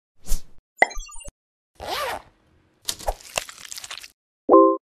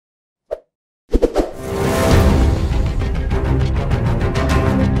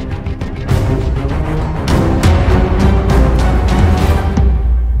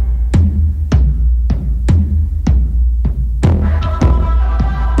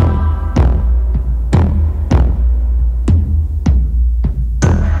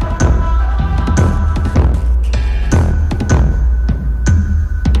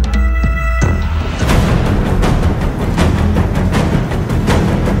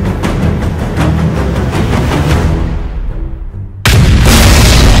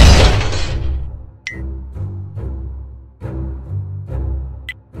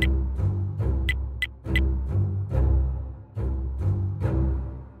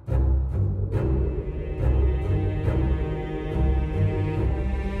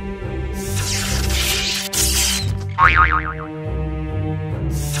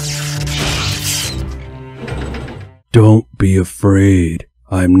Don't be afraid.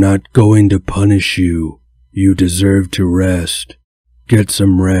 I'm not going to punish you. You deserve to rest. Get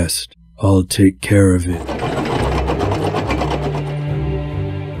some rest. I'll take care of it.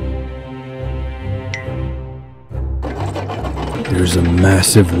 There's a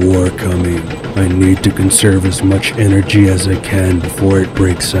massive war coming. I need to conserve as much energy as I can before it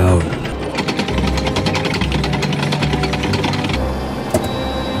breaks out.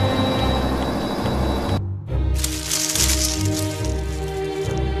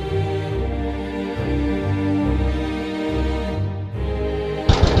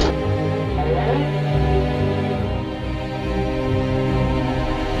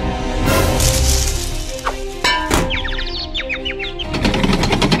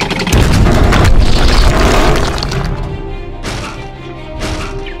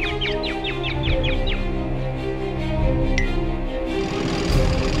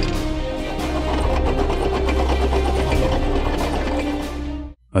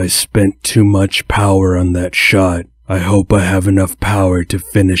 I spent too much power on that shot. I hope I have enough power to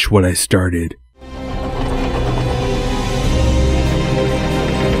finish what I started.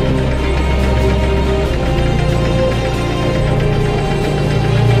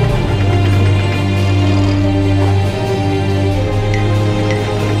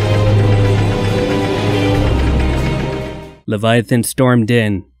 Leviathan stormed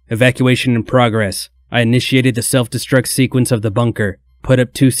in. Evacuation in progress. I initiated the self-destruct sequence of the bunker, put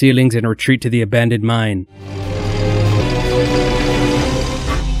up 2 ceilings, and retreat to the abandoned mine.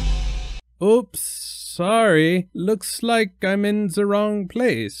 Oops, sorry. Looks like I'm in the wrong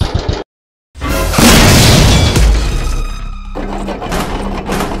place.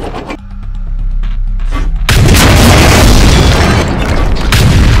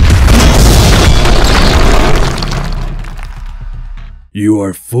 You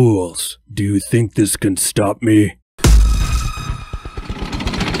are fools. Do you think this can stop me?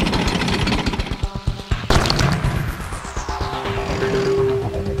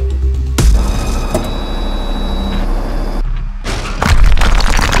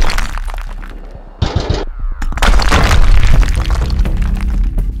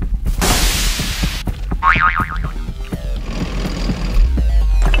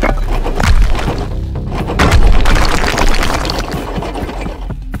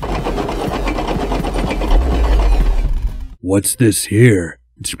 What's this here?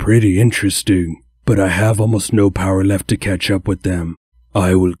 It's pretty interesting, but I have almost no power left to catch up with them.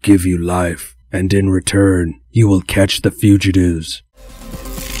 I will give you life, and in return, you will catch the fugitives.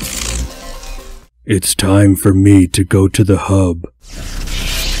 It's time for me to go to the hub.